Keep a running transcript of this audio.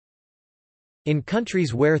In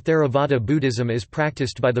countries where Theravada Buddhism is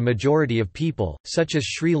practiced by the majority of people, such as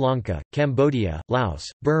Sri Lanka, Cambodia, Laos,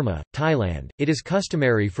 Burma, Thailand, it is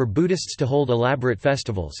customary for Buddhists to hold elaborate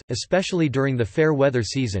festivals, especially during the fair weather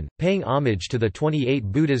season, paying homage to the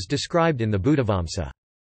 28 Buddhas described in the Buddhavamsa.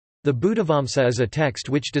 The Buddhavamsa is a text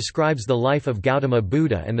which describes the life of Gautama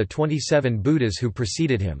Buddha and the 27 Buddhas who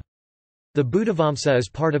preceded him. The Buddhavamsa is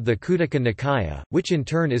part of the Khuddaka Nikaya, which in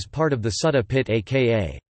turn is part of the Sutta Pitaka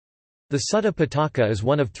aka. The Sutta Pitaka is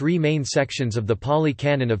one of three main sections of the Pali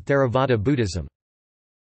Canon of Theravada Buddhism.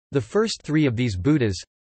 The first three of these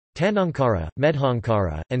Buddhas—Tanankara,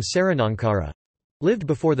 Medhankara, and Saranankara—lived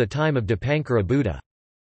before the time of Dipankara Buddha.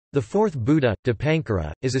 The fourth Buddha,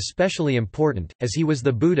 Dipankara, is especially important, as he was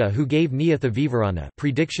the Buddha who gave Niyatha Vivarana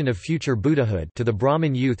prediction of future Buddhahood to the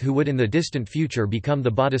Brahmin youth who would in the distant future become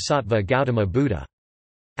the Bodhisattva Gautama Buddha.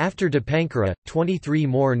 After Dipankara, 23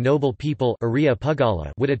 more noble people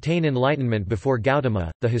would attain enlightenment before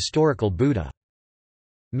Gautama, the historical Buddha.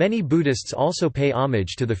 Many Buddhists also pay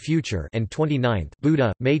homage to the future and 29th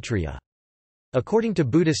Buddha, Maitreya. According to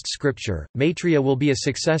Buddhist scripture, Maitreya will be a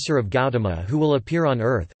successor of Gautama who will appear on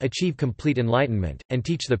earth, achieve complete enlightenment, and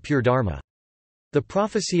teach the pure Dharma. The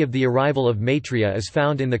prophecy of the arrival of Maitreya is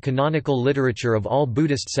found in the canonical literature of all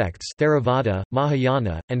Buddhist sects Theravada,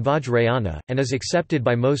 Mahayana, and Vajrayana, and is accepted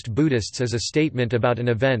by most Buddhists as a statement about an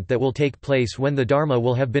event that will take place when the Dharma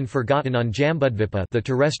will have been forgotten on Jambudvipa, the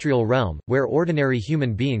terrestrial realm, where ordinary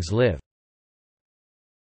human beings live.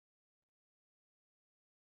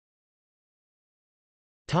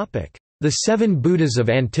 The Seven Buddhas of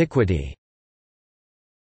Antiquity.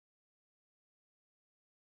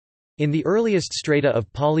 In the earliest strata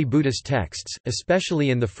of Pali Buddhist texts, especially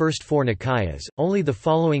in the first four Nikayas, only the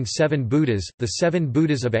following seven Buddhas, the seven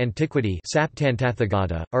Buddhas of Antiquity,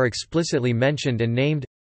 are explicitly mentioned and named: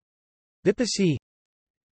 Vipassi,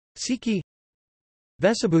 Sikhi,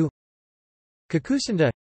 Vesabhu, Kakusanda,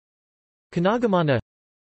 Koṇāgamana,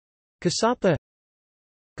 Kassapa.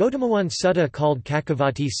 Gautamawan Sutta called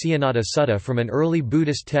Kakavati Siyanada Sutta from an early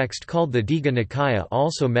Buddhist text called the Digha Nikaya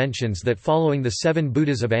also mentions that following the seven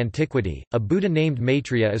Buddhas of antiquity, a Buddha named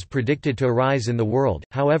Maitreya is predicted to arise in the world.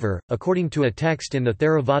 However, according to a text in the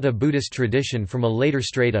Theravada Buddhist tradition from a later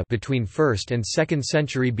strata between 1st and 2nd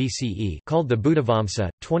century BCE called the Buddhavamsa,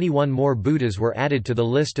 21 more Buddhas were added to the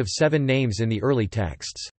list of 7 names in the early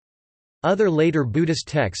texts. Other later Buddhist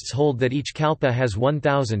texts hold that each kalpa has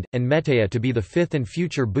 1,000, and Metteyya to be the 5th and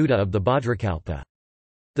future Buddha of the bhadrakalpa.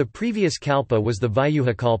 The previous kalpa was the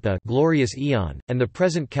Vayuhakalpa, glorious eon, and the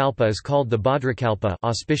present kalpa is called the bhadrakalpa,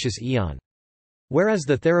 auspicious eon. Whereas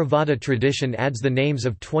the Theravada tradition adds the names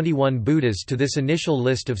of 21 Buddhas to this initial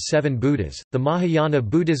list of 7 Buddhas, the Mahayana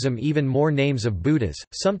Buddhism even more names of Buddhas,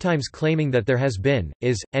 sometimes claiming that there has been,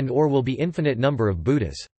 is, and/or will be infinite number of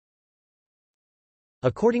Buddhas.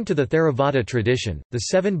 According to the Theravada tradition, the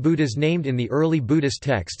 7 Buddhas named in the early Buddhist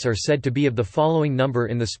texts are said to be of the following number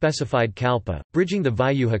in the specified kalpa, bridging the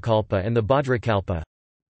Vayuhakalpa and the Bhadrakalpa.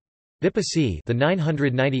 Vipassi, the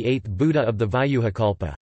 998th Buddha of the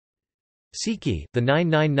Vayuhakalpa. Sikhi, the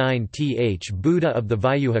 999th Buddha of the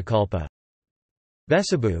Vayuhakalpa.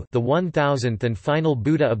 Vesabhu, the 1000th and final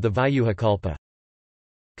Buddha of the Vayuhakalpa.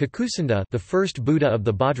 Kakusanda, the first Buddha of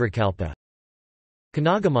the Bhadrakalpa.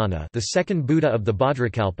 Koṇāgamana, the second Buddha of the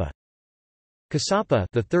Bhadrakalpa. Kassapa,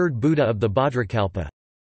 the third Buddha of the Bhadrakalpa.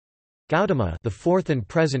 Gautama, the fourth and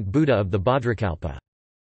present Buddha of the Bhadrakalpa.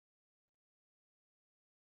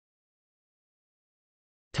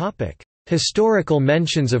 Topic: Historical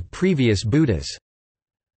mentions of previous Buddhas.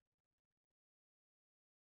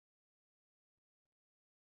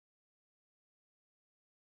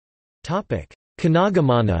 Topic: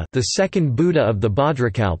 Koṇāgamana, the second Buddha of the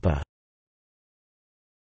Bhadrakalpa.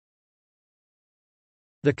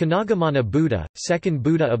 The Koṇāgamana Buddha, second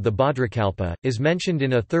Buddha of the Bhadrakalpa, is mentioned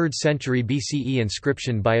in a 3rd century BCE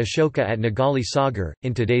inscription by Ashoka at Nagali Sagar,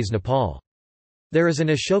 in today's Nepal. There is an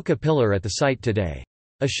Ashoka pillar at the site today.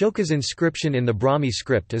 Ashoka's inscription in the Brahmi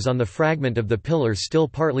script is on the fragment of the pillar still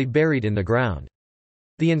partly buried in the ground.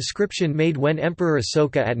 The inscription made when Emperor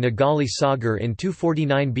Asoka at Nagali Sagar in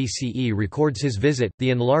 249 BCE records his visit,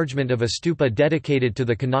 the enlargement of a stupa dedicated to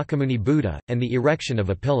the Sakyamuni Buddha, and the erection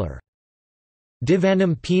of a pillar.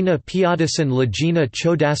 Divanam pina piyadasan lajina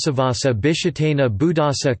chodasavasa bishatena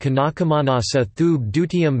buddhasa kanakamanasa thub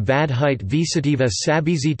dutiyam vadhite visativa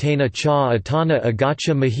sabizitena cha atana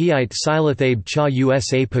agacha mahiyite silathabe cha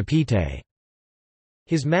usa papite.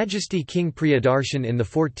 His Majesty King Priyadarshan in the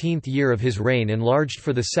 14th year of his reign enlarged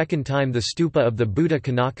for the second time the stupa of the Buddha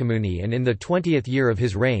Koṇāgamuni, and in the 20th year of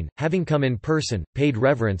his reign, having come in person, paid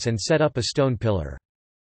reverence and set up a stone pillar.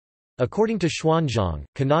 According to Xuanzang,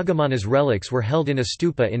 Koṇāgamana's relics were held in a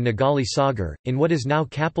stupa in Nagali Sagar, in what is now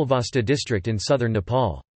Kapilvastu district in southern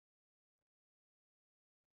Nepal.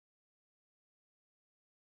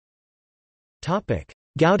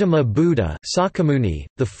 Gautama Buddha, Sakyamuni,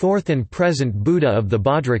 the fourth and present Buddha of the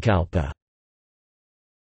Bhadrakalpa.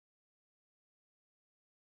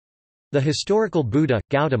 The historical Buddha,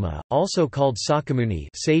 Gautama, also called Sakyamuni,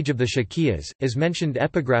 sage of the Shakyas, is mentioned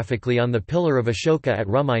epigraphically on the pillar of Ashoka at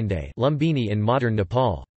Ruminde, Lumbini in modern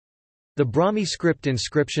Nepal. The Brahmi script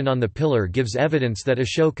inscription on the pillar gives evidence that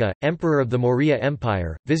Ashoka, emperor of the Maurya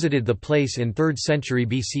Empire, visited the place in 3rd century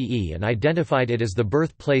BCE and identified it as the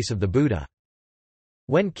birthplace of the Buddha.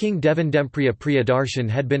 When King Devendempriya Priyadarshan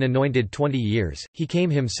had been anointed 20 years, he came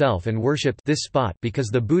himself and worshipped this spot because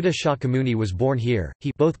the Buddha Shakyamuni was born here.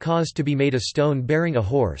 He both caused to be made a stone bearing a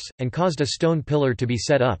horse, and caused a stone pillar to be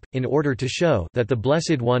set up, in order to show that the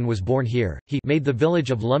Blessed One was born here. He made the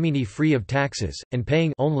village of Lumbini free of taxes, and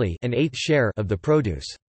paying only an 1/8 share of the produce.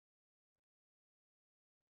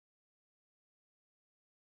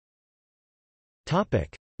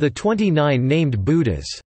 The 29 named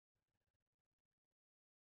Buddhas.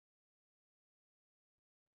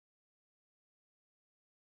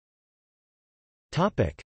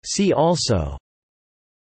 See also: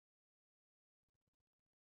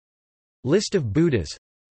 List of Buddhas,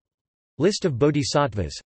 List of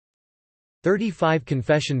Bodhisattvas, 35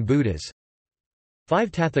 Confession Buddhas,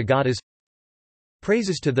 5 Tathagatas,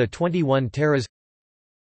 Praises to the 21 Taras,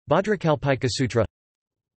 Bhadrakalpika Sutra,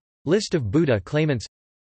 List of Buddha claimants,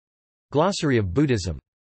 Glossary of Buddhism.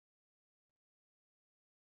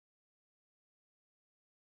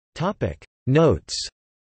 Notes.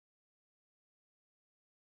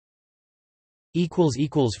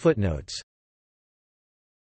 Footnotes